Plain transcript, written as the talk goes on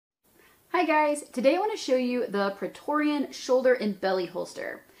Hi guys, today I want to show you the Praetorian shoulder and belly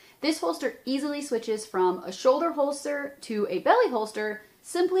holster. This holster easily switches from a shoulder holster to a belly holster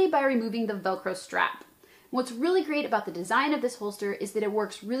simply by removing the Velcro strap. What's really great about the design of this holster is that it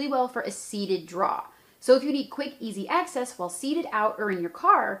works really well for a seated draw. So if you need quick, easy access while seated out or in your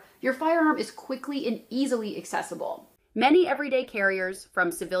car, your firearm is quickly and easily accessible. Many everyday carriers,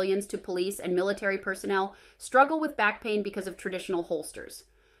 from civilians to police and military personnel, struggle with back pain because of traditional holsters.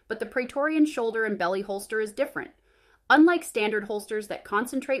 But the Praetorian shoulder and belly holster is different. Unlike standard holsters that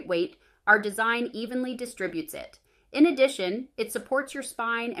concentrate weight, our design evenly distributes it. In addition, it supports your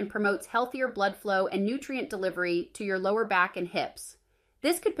spine and promotes healthier blood flow and nutrient delivery to your lower back and hips.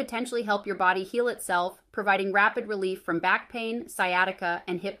 This could potentially help your body heal itself, providing rapid relief from back pain, sciatica,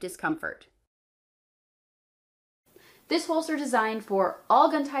 and hip discomfort. This holster is designed for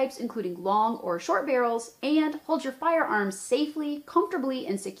all gun types, including long or short barrels, and holds your firearms safely, comfortably,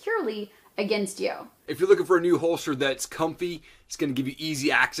 and securely against you. If you're looking for a new holster that's comfy, it's going to give you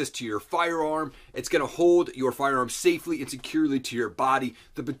easy access to your firearm. It's going to hold your firearm safely and securely to your body.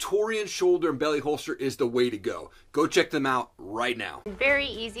 The Praetorian shoulder and belly holster is the way to go. Go check them out right now. Very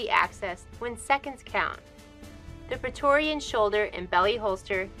easy access when seconds count. The Praetorian shoulder and belly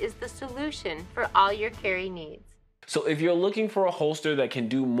holster is the solution for all your carry needs. So if you're looking for a holster that can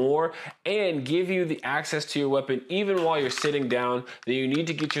do more and give you the access to your weapon even while you're sitting down, then you need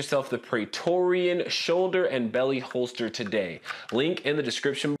to get yourself the Praetorian shoulder and belly holster today. Link in the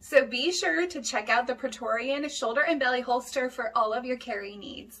description. So be sure to check out the Praetorian shoulder and belly holster for all of your carry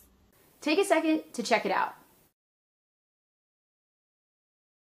needs. Take a second to check it out.